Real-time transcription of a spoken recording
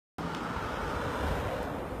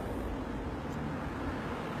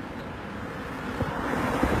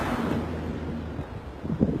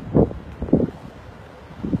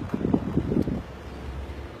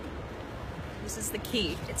This is the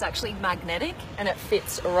key. It's actually magnetic and it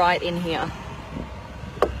fits right in here.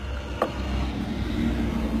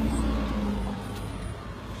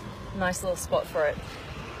 Nice little spot for it.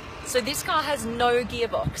 So this car has no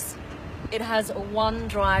gearbox. It has a one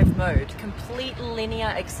drive mode, complete linear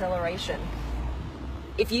acceleration.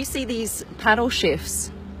 If you see these paddle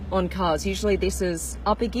shifts on cars, usually this is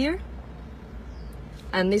up a gear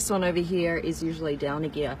and this one over here is usually down a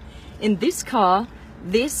gear. In this car,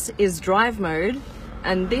 this is drive mode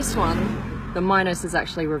and this one, the minus, is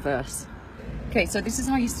actually reverse. Okay, so this is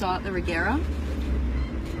how you start the Regera.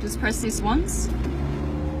 Just press this once.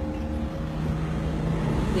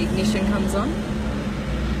 The ignition comes on.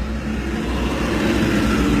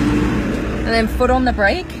 And then foot on the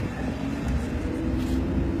brake.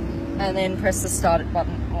 And then press the start it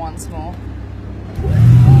button once more.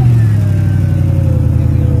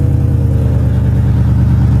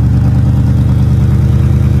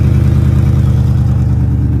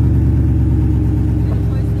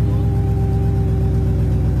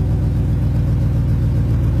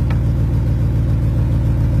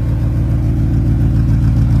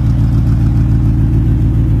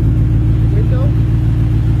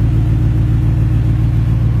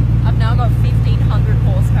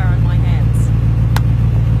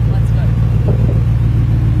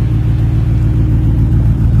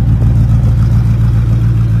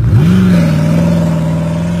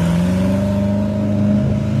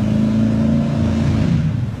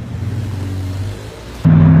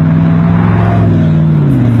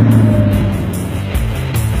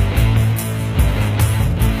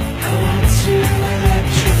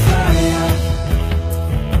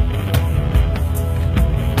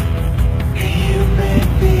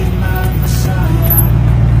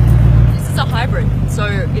 So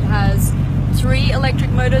it has 3 electric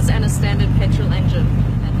motors and a standard petrol engine,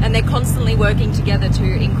 and they're constantly working together to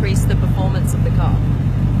increase the performance of the car.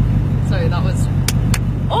 So that was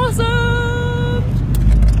awesome!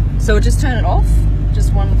 So we'll just turn it off,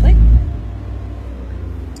 just one click.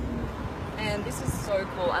 And this is so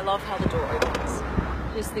cool. I love how the door opens.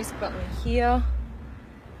 Just this button here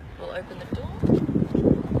will open the door.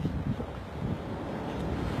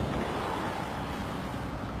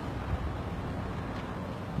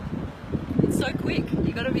 So quick,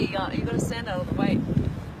 you gotta stand out of the way.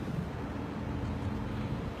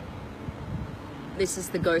 This is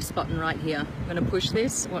the ghost button right here. I'm gonna push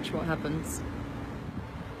this, watch what happens.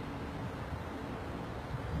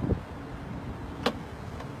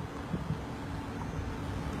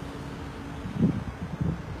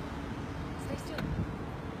 Stay still.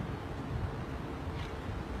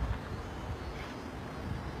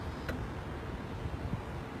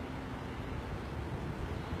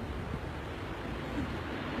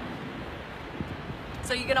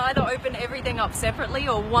 So you can either open everything up separately,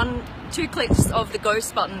 or 2 clicks of the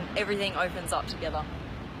ghost button, everything opens up together.